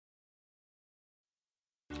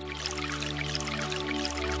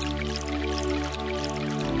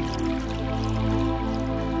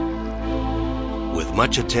With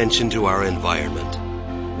much attention to our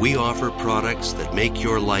environment, we offer products that make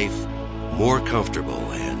your life more comfortable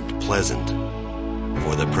and pleasant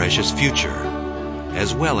for the precious future,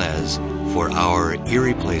 as well as for our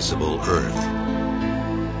irreplaceable Earth.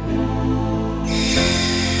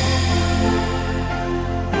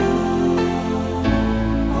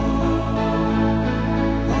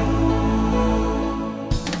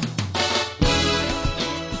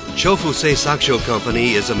 Chofu Seisakusho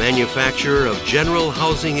Company is a manufacturer of general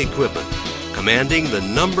housing equipment, commanding the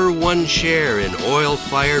 #1 share in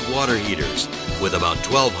oil-fired water heaters, with about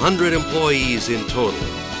 1,200 employees in total.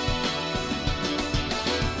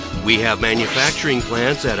 We have manufacturing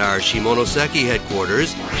plants at our Shimonoseki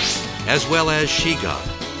headquarters, as well as Shiga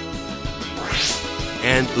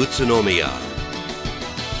and Utsunomiya.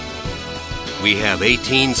 We have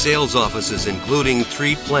 18 sales offices, including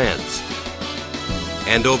 3 plants,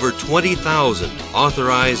 and over 20,000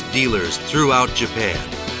 authorized dealers throughout Japan.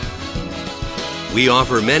 We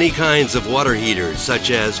offer many kinds of water heaters, such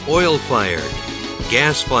as oil-fired,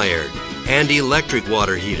 gas-fired, and electric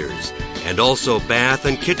water heaters, and also bath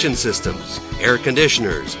and kitchen systems, air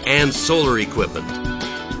conditioners, and solar equipment.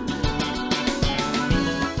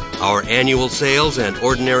 Our annual sales and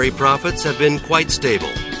ordinary profits have been quite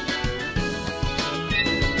stable.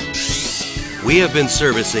 We have been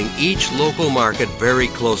servicing each local market very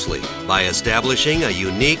closely by establishing a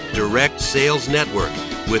unique direct sales network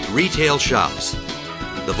with retail shops.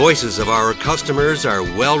 The voices of our customers are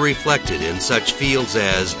well reflected in such fields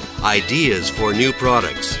as ideas for new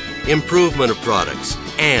products, improvement of products,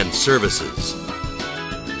 and services.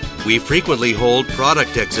 We frequently hold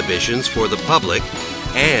product exhibitions for the public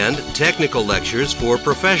and technical lectures for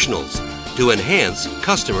professionals to enhance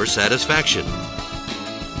customer satisfaction.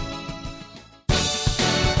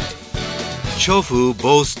 Chofu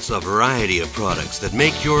boasts a variety of products that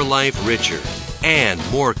make your life richer and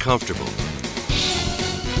more comfortable.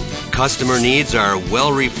 Customer needs are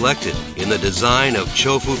well reflected in the design of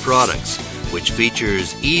Chofu products, which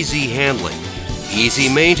features easy handling, easy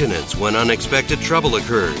maintenance when unexpected trouble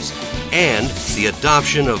occurs, and the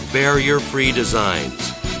adoption of barrier-free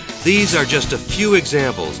designs. These are just a few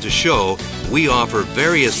examples to show we offer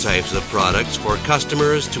various types of products for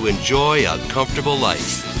customers to enjoy a comfortable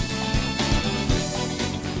life.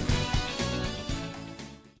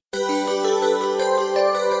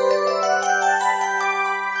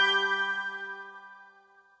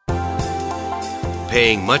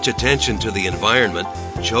 Paying much attention to the environment,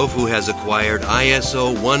 Chofu has acquired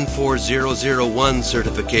ISO 14001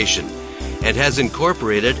 certification and has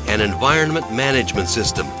incorporated an environment management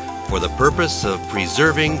system for the purpose of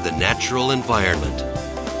preserving the natural environment.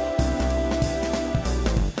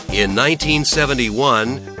 In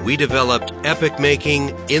 1971, we developed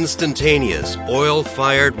epoch-making, instantaneous,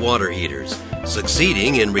 oil-fired water heaters,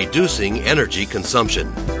 succeeding in reducing energy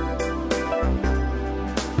consumption.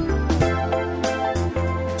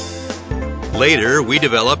 Later, we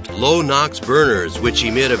developed low-NOx burners which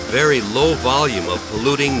emit a very low volume of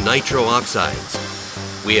polluting nitro oxides.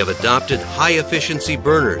 We have adopted high-efficiency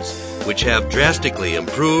burners which have drastically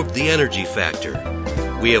improved the energy factor.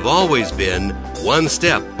 We have always been one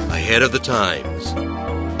step ahead of the times.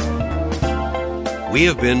 We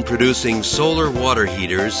have been producing solar water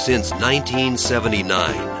heaters since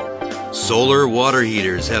 1979. Solar water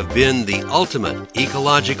heaters have been the ultimate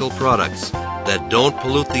ecological products that don't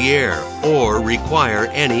pollute the air or require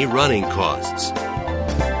any running costs.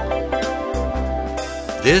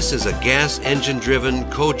 This is a gas engine-driven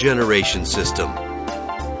cogeneration system.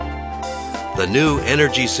 The new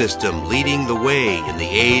energy system leading the way in the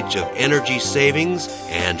age of energy savings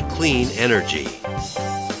and clean energy.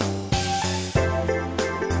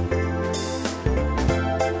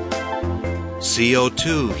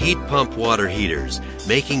 CO2 heat pump water heaters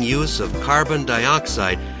making use of carbon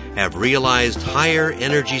dioxide have realized higher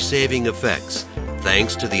energy-saving effects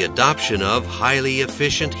thanks to the adoption of highly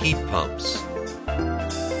efficient heat pumps.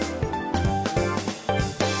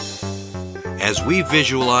 As we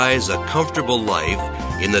visualize a comfortable life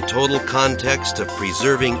in the total context of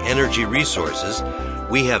preserving energy resources,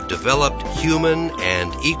 we have developed human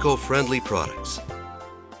and eco-friendly products.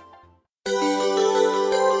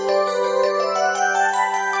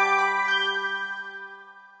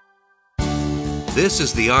 This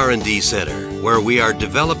is the R&D Center, where we are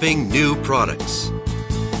developing new products.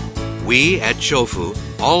 We at Chofu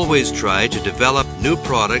always try to develop new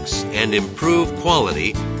products and improve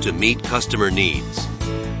quality to meet customer needs.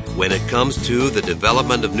 When it comes to the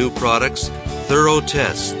development of new products, thorough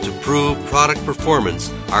tests to prove product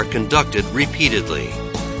performance are conducted repeatedly.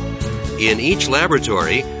 In each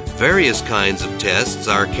laboratory, Various kinds of tests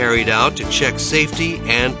are carried out to check safety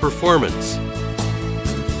and performance.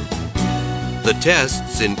 The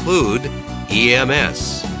tests include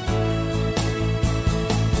EMS,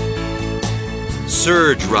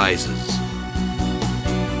 surge rises,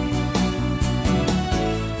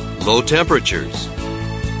 low temperatures,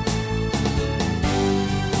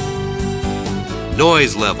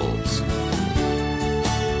 noise levels,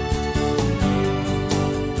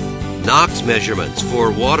 NOx measurements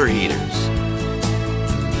for water heaters,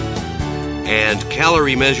 and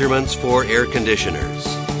calorie measurements for air conditioners.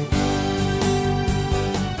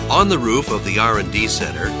 On the roof of the R&D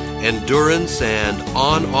Center, endurance and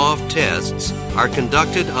on-off tests are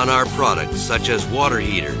conducted on our products such as water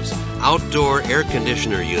heaters, outdoor air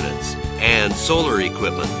conditioner units, and solar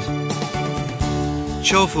equipment.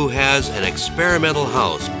 Chofu has an experimental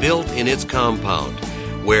house built in its compound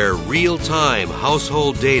where real-time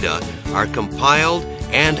household data are compiled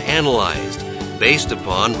and analyzed based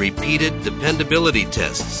upon repeated dependability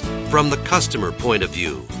tests from the customer point of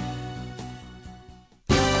view.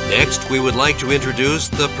 Next, we would like to introduce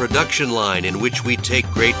the production line in which we take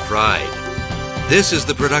great pride. This is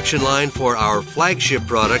the production line for our flagship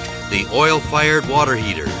product, the oil-fired water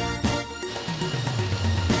heater.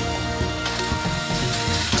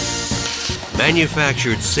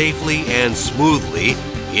 Manufactured safely and smoothly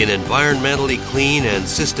in environmentally clean and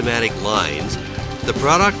systematic lines, the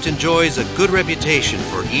product enjoys a good reputation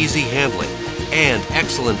for easy handling and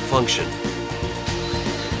excellent function.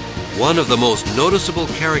 One of the most noticeable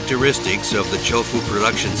characteristics of the Chofu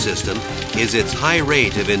production system is its high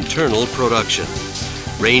rate of internal production,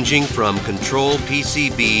 ranging from control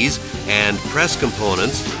PCBs and press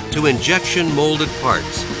components to injection molded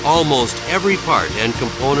parts. Almost every part and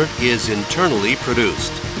component is internally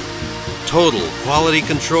produced. Total quality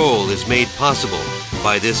control is made possible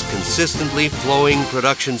by this consistently flowing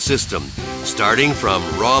production system, starting from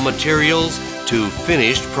raw materials to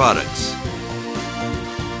finished products.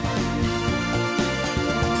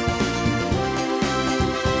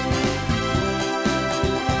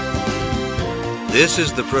 This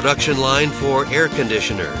is the production line for air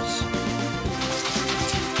conditioners.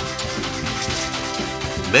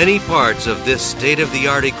 Many parts of this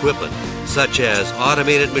state-of-the-art equipment, such as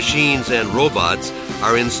automated machines and robots,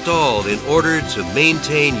 are installed in order to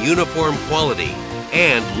maintain uniform quality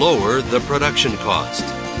and lower the production cost.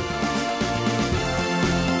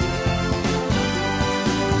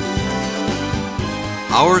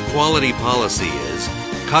 Our quality policy is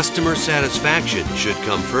customer satisfaction should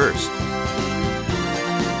come first.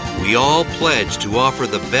 We all pledge to offer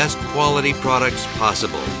the best quality products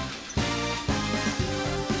possible.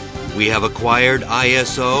 We have acquired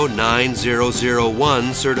ISO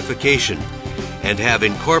 9001 certification and have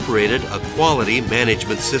incorporated a quality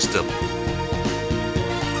management system.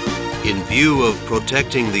 In view of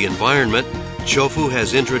protecting the environment, Chofu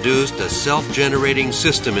has introduced a self-generating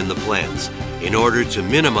system in the plants in order to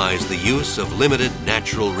minimize the use of limited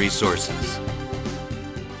natural resources.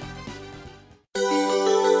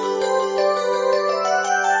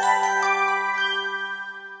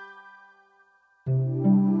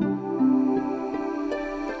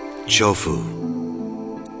 Chofu,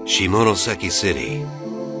 Shimonoseki City,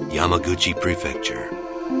 Yamaguchi Prefecture.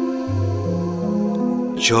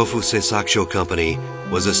 Chofu Seisakusho Company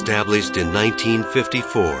was established in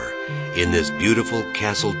 1954 in this beautiful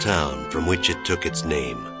castle town from which it took its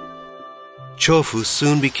name. Chofu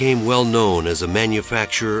soon became well known as a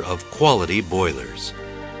manufacturer of quality boilers.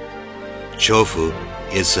 Chofu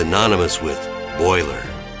is synonymous with boiler.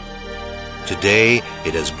 Today,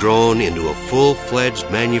 it has grown into a full-fledged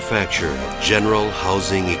manufacturer of general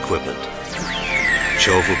housing equipment.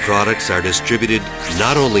 Chofu products are distributed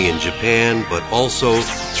not only in Japan, but also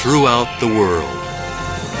throughout the world.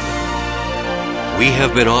 We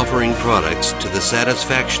have been offering products to the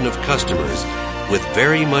satisfaction of customers with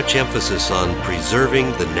very much emphasis on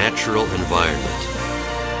preserving the natural environment.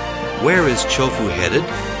 Where is Chofu headed?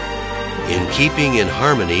 In keeping in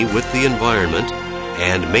harmony with the environment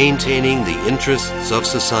and maintaining the interests of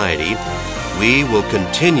society, we will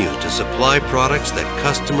continue to supply products that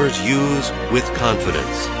customers use with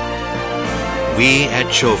confidence. We at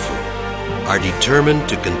Chofu are determined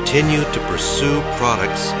to continue to pursue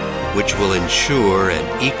products which will ensure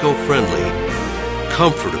an eco-friendly,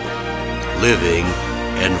 comfortable living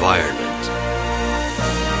environment.